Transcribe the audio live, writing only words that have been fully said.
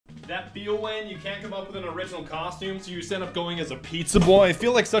That feel when you can't come up with an original costume, so you just end up going as a pizza boy. I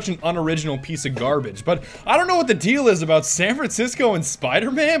feel like such an unoriginal piece of garbage. But I don't know what the deal is about San Francisco and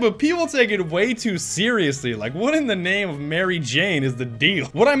Spider-Man, but people take it way too seriously. Like, what in the name of Mary Jane is the deal?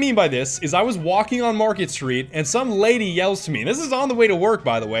 What I mean by this is I was walking on Market Street and some lady yells to me. This is on the way to work,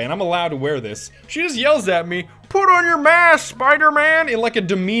 by the way, and I'm allowed to wear this. She just yells at me, "Put on your mask, Spider-Man," in like a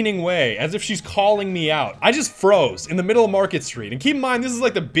demeaning way, as if she's calling me out. I just froze in the middle of Market Street. And keep in mind, this is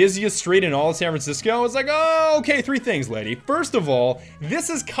like the busiest street in all of San Francisco. It's like, oh, okay, 3 things, lady. First of all, this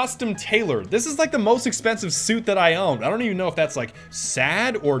is custom tailored. This is like the most expensive suit that I own. I don't even know if that's like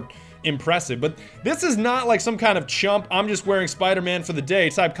sad or impressive, but this is not like some kind of chump, I'm just wearing Spider-Man for the day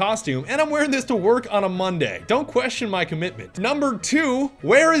type costume, and I'm wearing this to work on a Monday. Don't question my commitment. Number 2,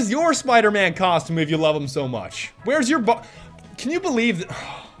 where is your Spider-Man costume if you love him so much? Where's your Can you believe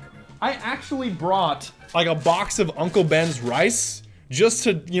that? I actually brought like a box of Uncle Ben's rice just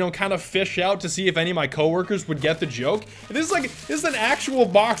to, you know, kind of fish out to see if any of my coworkers would get the joke. And this is an actual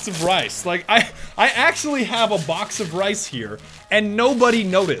box of rice. Like, I actually have a box of rice here, and nobody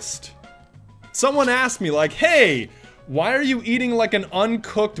noticed. Someone asked me, like, hey, why are you eating like an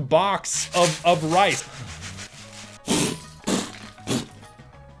uncooked box of rice?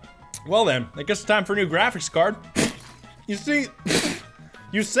 Well then, I guess it's time for a new graphics card. You see,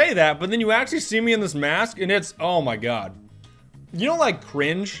 you say that, but then you actually see me in this mask, and it's, oh my god. You know, like,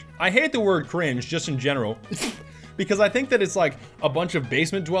 cringe? I hate the word cringe, just in general, because I think that it's like a bunch of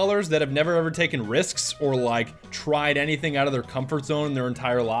basement dwellers that have never ever taken risks or like tried anything out of their comfort zone in their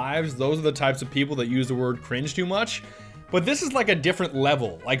entire lives. Those are the types of people that use the word cringe too much. But this is like a different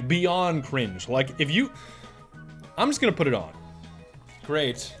level, like beyond cringe. Like, if you... I'm just gonna put it on.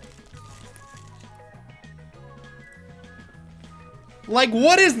 Great. Like,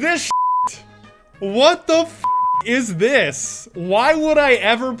 what is this shit? What the f is this? Why would I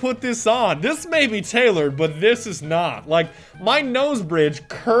ever put this on? This may be tailored, but this is not. Like, my nose bridge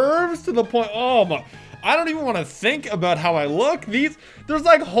curves to the point, oh my, I don't even want to think about how I look. There's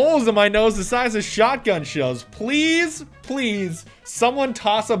like holes in my nose the size of shotgun shells. Please, please, someone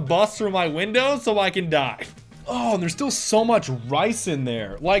toss a bus through my window so I can die. Oh, and there's still so much rice in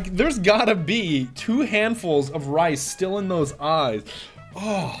there. Like, there's gotta be 2 handfuls of rice still in those eyes.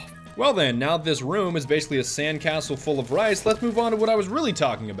 Oh. Well then, now that this room is basically a sandcastle full of rice, let's move on to what I was really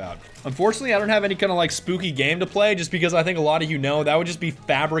talking about. Unfortunately, I don't have any kind of like spooky game to play, just because I think a lot of you know that would just be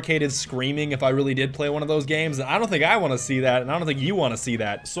fabricated screaming if I really did play one of those games, and I don't think I want to see that, and I don't think you want to see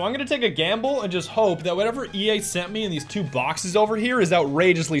that. So I'm gonna take a gamble and just hope that whatever EA sent me in these 2 boxes over here is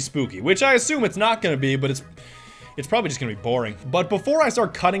outrageously spooky, which I assume it's not gonna be, but it's probably just gonna be boring. But before I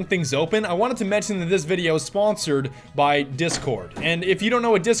start cutting things open, I wanted to mention that this video is sponsored by Discord. And if you don't know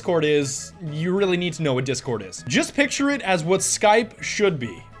what Discord is, you really need to know what Discord is. Just picture it as what Skype should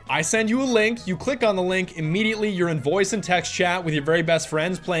be. I send you a link, you click on the link, immediately you're in voice and text chat with your very best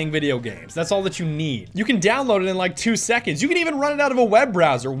friends playing video games. That's all that you need. You can download it in like 2 seconds. You can even run it out of a web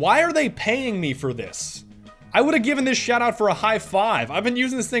browser. Why are they paying me for this? I would have given this shout out for a high 5. I've been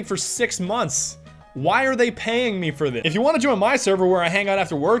using this thing for 6 months. Why are they paying me for this? If you want to join my server where I hang out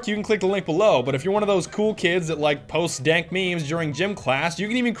after work, you can click the link below. But if you're one of those cool kids that like posts dank memes during gym class, you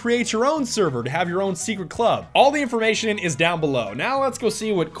can even create your own server to have your own secret club. All the information is down below. Now let's go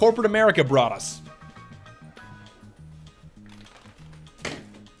see what corporate America brought us.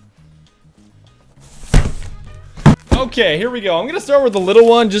 Okay, here we go. I'm gonna start with the little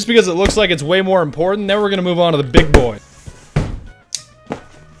one just because it looks like it's way more important. Then we're gonna move on to the big boy.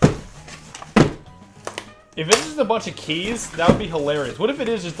 If it's just a bunch of keys, that would be hilarious. What if it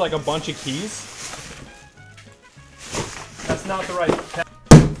is just like a bunch of keys? That's not the right...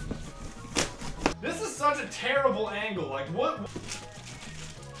 This is such a terrible angle. Like, what...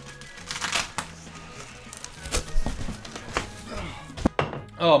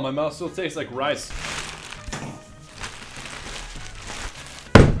 Oh, my mouth still tastes like rice.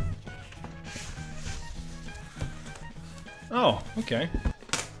 Oh, okay.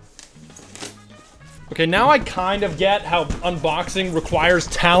 Okay, now I kind of get how unboxing requires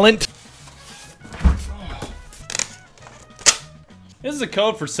talent. This is a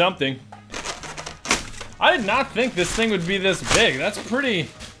code for something. I did not think this thing would be this big. That's pretty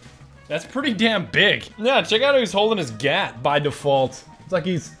damn big. Yeah, check out how he's holding his gat by default. It's like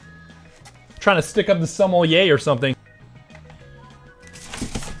he's trying to stick up the sommelier or something.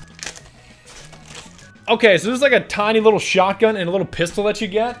 Okay, so there's like a tiny little shotgun and a little pistol that you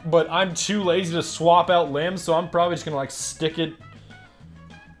get, but I'm too lazy to swap out limbs, so I'm probably just gonna like stick it.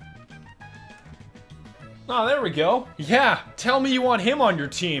 Oh, there we go. Yeah, tell me you want him on your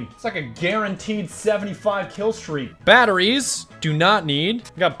team. It's like a guaranteed 75 kill streak. Batteries, do not need.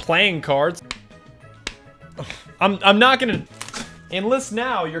 We got playing cards. I'm not gonna enlist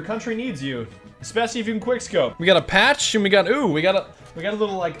now. Your country needs you, especially if you can quickscope. We got a patch and we got a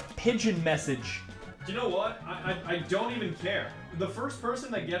little like pigeon message. You know what? I don't even care. The first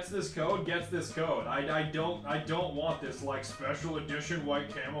person that gets this code gets this code. I don't want this like special edition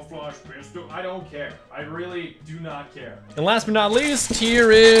white camouflage pistol. I don't care. I really do not care. And last but not least,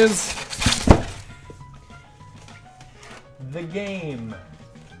 here is the game.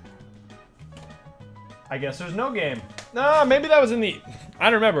 I guess there's no game. Nah, maybe that was in the... I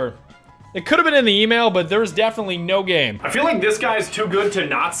don't remember. It could have been in the email, but there was definitely no game. I feel like this guy's too good to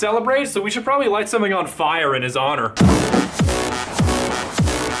not celebrate, so we should probably light something on fire in his honor.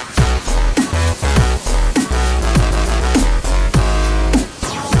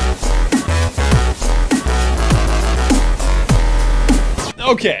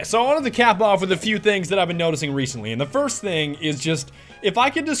 Okay, so I wanted to cap off with a few things that I've been noticing recently, and the first thing is just, if I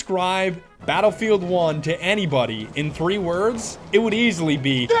could describe Battlefield 1 to anybody in 3 words, it would easily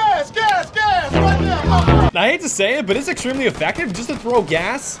be gas, gas, gas, right now. I hate to say it, but it's extremely effective just to throw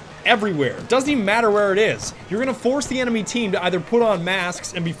gas everywhere. It doesn't even matter where it is. You're gonna force the enemy team to either put on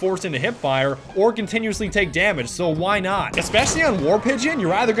masks and be forced into hipfire or continuously take damage, so why not? Especially on War Pigeon,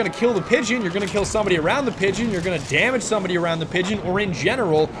 you're either gonna kill the pigeon, you're gonna kill somebody around the pigeon, you're gonna damage somebody around the pigeon, or in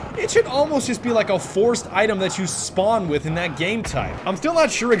general, it should almost just be like a forced item that you spawn with in that game type. I'm still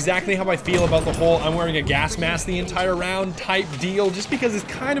not sure exactly how I feel about the whole I'm wearing a gas mask the entire round type deal, just because it's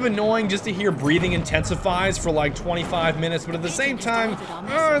kind of annoying just to hear breathing intensifies for like 25 minutes, but at the same time,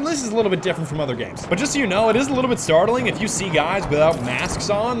 this is a little bit different from other games. But just so you know, it is a little bit startling if you see guys without masks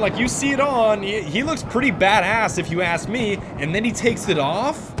on. Like, you see it on, he looks pretty badass if you ask me, and then he takes it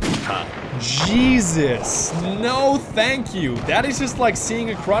off? Jesus, no thank you. That is just like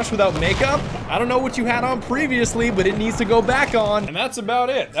seeing a crush without makeup. I don't know what you had on previously, but it needs to go back on. And that's about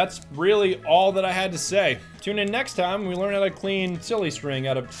it. That's really all that I had to say. Tune in next time when we learn how to clean silly string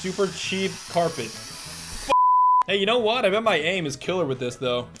out of super cheap carpet. Hey, you know what? I bet my aim is killer with this,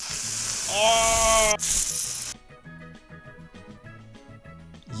 though.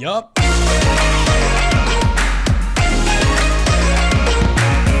 Yup.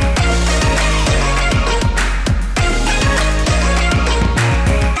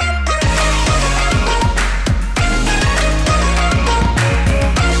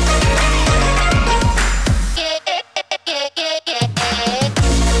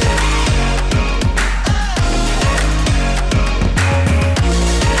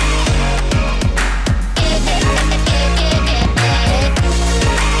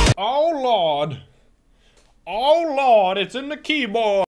 Oh Lord, it's in the keyboard.